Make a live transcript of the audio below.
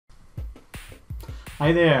Hi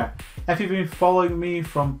there. If you've been following me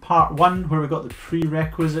from part 1 where we got the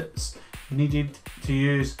prerequisites needed to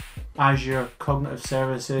use Azure Cognitive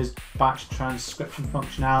Services batch transcription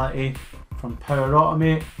functionality from Power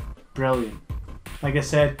Automate, brilliant. Like I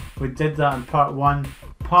said, we did that in part 1.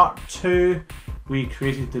 Part 2, we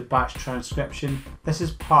created the batch transcription. This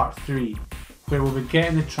is part 3, where we'll be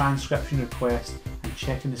getting the transcription request and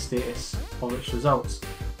checking the status of its results.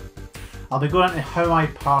 I'll be going into how I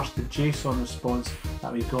parsed the JSON response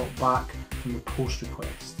that we got back from the post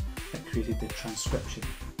request that created the transcription,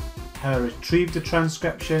 how I retrieved the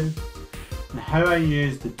transcription, and how I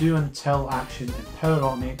used the do until action in Power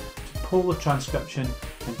Automate to pull the transcription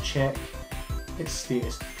and check its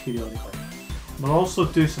status periodically. We'll also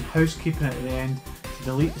do some housekeeping at the end to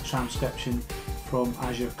delete the transcription from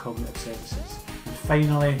Azure Cognitive Services. And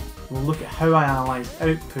finally, we'll look at how I analysed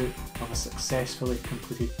output of a successfully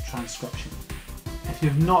completed transcription. If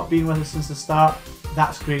you've not been with us since the start,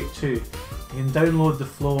 that's great too. You can download the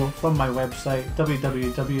flow from my website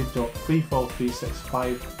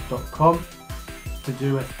www.freefall365.com to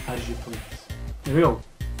do with as you please. Here we go.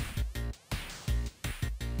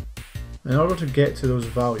 In order to get to those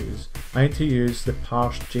values, I need to use the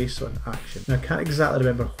parsed JSON action. Now I can't exactly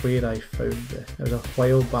remember where I found this. It was a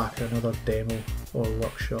while back in another demo or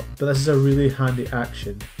workshop. But this is a really handy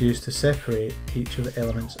action used to separate each of the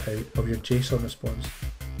elements out of your JSON response.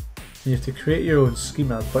 You have to create your own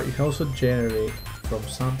schema, but you can also generate from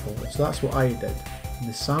sample. So that's what I did. And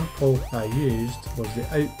the sample I used was the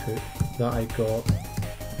output that I got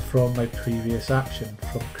from my previous action,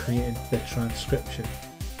 from creating the transcription.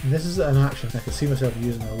 And this is an action I can see myself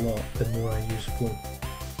using a lot the more I use flow.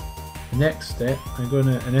 The next step, I'm going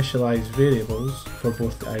to initialize variables for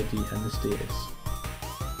both the ID and the status.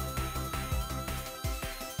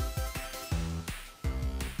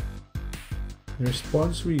 The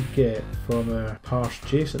response we get from our parsed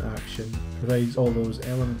JSON action provides all those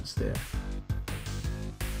elements there.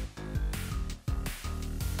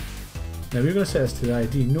 Now we're going to set this to the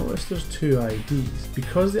ID. Notice there's two IDs.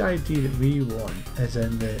 Because the ID that we want is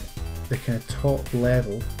in the kind of top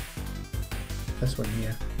level, this one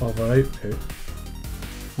here, of our output,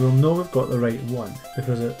 we'll know we've got the right one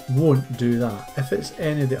because it won't do that. If it's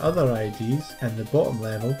any of the other IDs in the bottom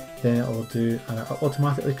level, then it'll do and it'll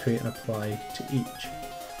automatically create and apply to each.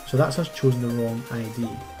 So that's us choosing the wrong ID.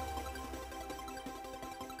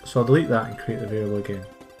 So I'll delete that and create the variable again.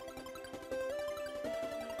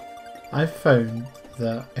 I've found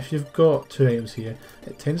that if you've got two items here,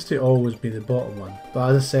 it tends to always be the bottom one. But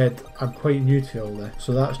as I said, I'm quite new to all this,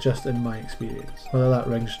 so that's just in my experience. Whether that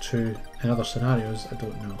rings true in other scenarios, I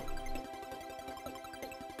don't know.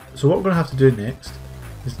 So what we're going to have to do next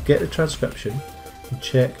is get the transcription and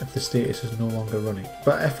check if the status is no longer running.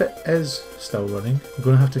 But if it is still running, we're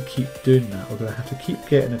going to have to keep doing that. We're going to have to keep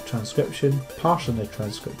getting the transcription, parsing the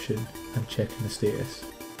transcription, and checking the status.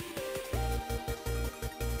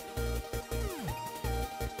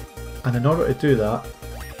 And in order to do that,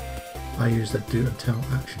 I use the do until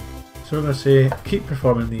action. So we're going to say keep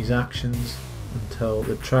performing these actions until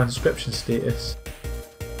the transcription status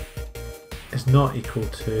is not equal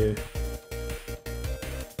to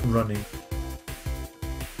running.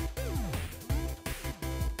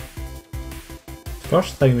 The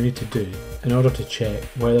first thing we need to do in order to check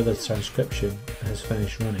whether the transcription has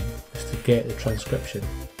finished running is to get the transcription.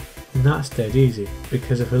 And that's dead easy,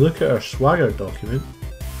 because if we look at our Swagger document,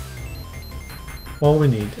 all we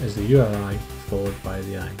need is the URI followed by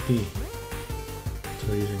the ID. So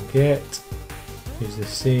we're using get, use the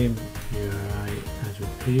same URI as we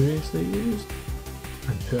previously used,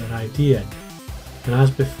 and put an ID in. And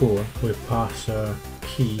as before, we pass our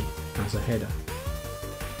key as a header.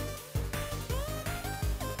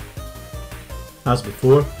 As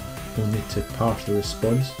before, we'll need to parse the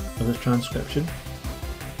response of the transcription.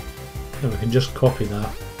 And we can just copy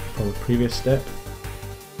that from a previous step.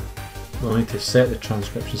 We'll need to set the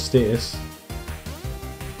transcription status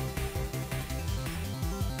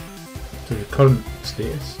to the current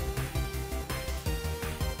status.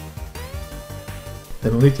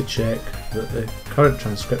 Then we'll need to check that the current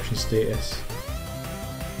transcription status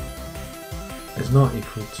is not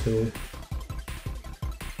equal to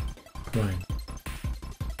running.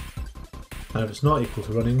 And if it's not equal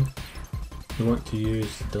to running, we want to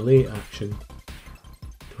use the delay action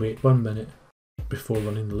to wait 1 minute before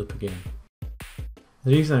running the loop again.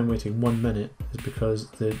 The reason I'm waiting 1 minute is because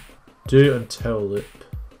the do until loop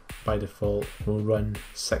by default will run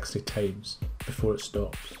 60 times before it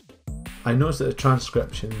stops. I noticed that the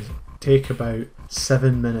transcriptions take about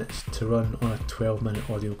 7 minutes to run on a 12-minute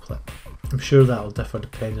audio clip. I'm sure that will differ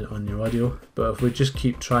depending on your audio, but if we just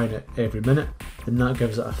keep trying it every minute, and that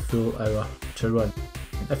gives it a full hour to run.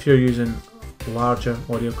 If you're using larger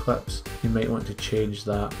audio clips, you might want to change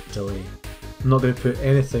that delay. I'm not going to put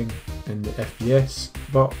anything in the FPS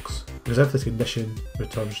box because if the condition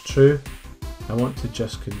returns true, I want to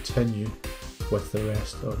just continue with the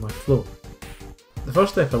rest of my flow. The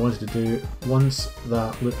first step I wanted to do once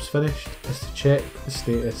that loop's finished is to check the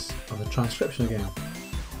status of the transcription again.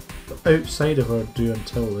 But outside of our do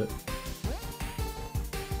until loop,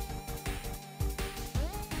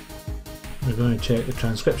 we're going to check the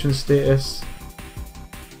transcription status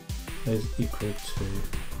is equal to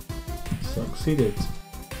succeeded.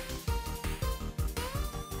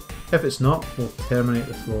 If it's not, we'll terminate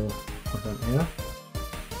the flow with an error.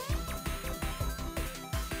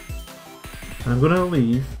 And I'm going to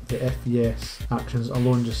leave the FES actions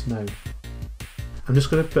alone just now. I'm just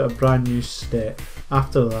going to put a brand new step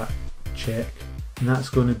after that check, and that's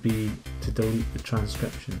going to be to delete the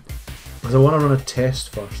transcription. Because I want to run a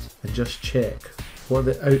test first and just check what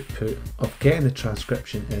the output of getting the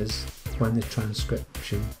transcription is when the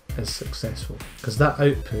transcription is successful. Because that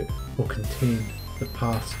output will contain the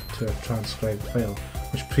path to a transcribed file,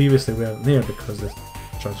 which previously weren't there because the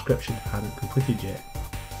transcription hadn't completed yet.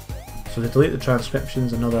 So to delete the transcription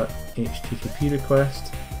is another HTTP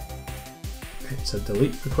request. It's a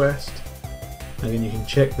delete request. Again, you can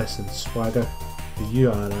check this in Swagger. The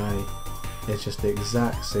URI is just the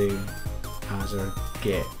exact same as our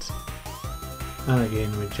get. And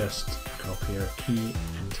again, we just copy our key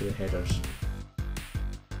into the headers.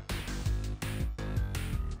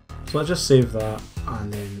 So let's just save that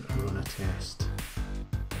and then run a test.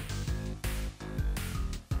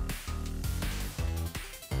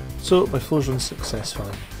 So my flow's run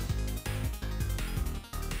successfully.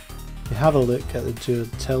 If you have a look at the do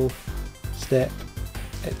until step,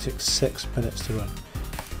 it took 6 minutes to run.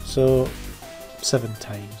 So 7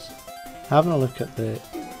 times. Having a look at the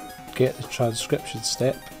get the transcription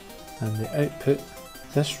step and the output,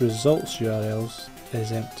 this results URLs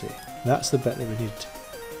is empty. That's the bit that we need.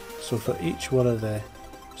 So for each one of the,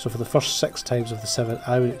 so for the first 6 times of the 7,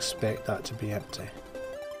 I would expect that to be empty.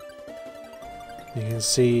 You can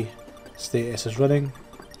see status is running,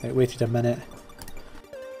 it waited a minute.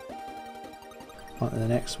 On to the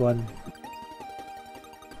next one,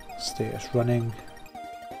 status running,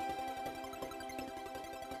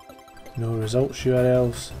 no results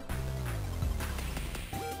URLs.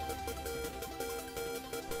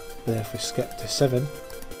 Then if we skip to 7,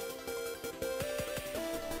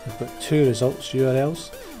 we've got 2 results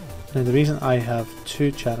URLs. Now the reason I have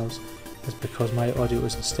 2 channels is because my audio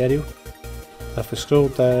is in stereo. If we scroll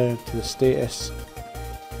down to the status,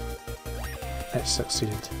 it's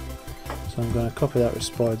succeeded. So I'm going to copy that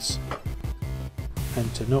response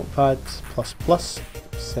into Notepad++,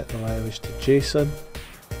 set the language to JSON,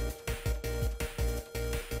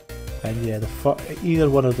 and yeah, either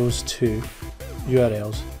one of those 2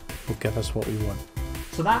 URLs will give us what we want.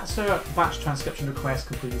 So that's our batch transcription request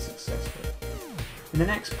completed successfully. In the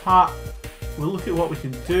next part, we'll look at what we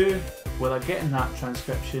can do with getting that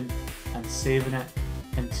transcription and saving it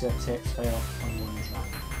into a text file on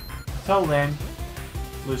OneDrive. Until then,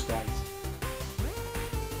 blue skies.